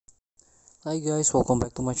Hi guys, welcome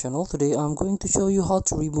back to my channel. Today I'm going to show you how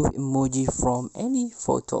to remove emoji from any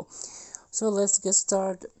photo. So let's get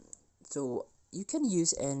started. So you can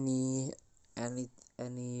use any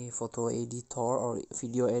any photo editor or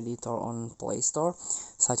video editor on Play Store,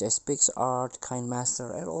 such as PixArt,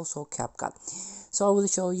 KineMaster, and also CapCut. So I will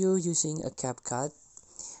show you using a CapCut.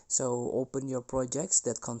 So open your projects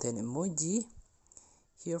that contain emoji.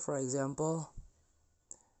 Here for example,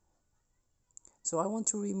 so I want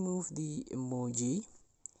to remove the emoji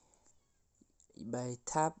by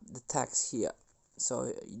tap the text here.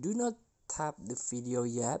 So you do not tap the video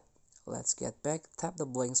yet. Let's get back, tap the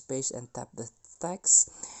blank space and tap the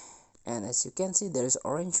text, and as you can see there is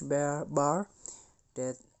orange bar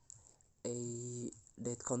that a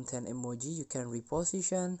that contain emoji. You can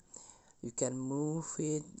reposition, you can move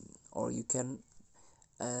it, or you can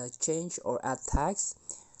change or add text,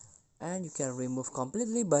 and you can remove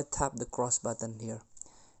completely by tap the cross button here.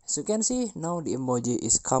 As you can see, now the emoji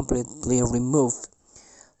is completely removed.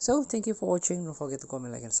 So thank you for watching. Don't forget to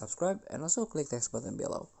comment, like, and subscribe, and also click the text button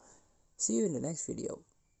below. See you in the next video.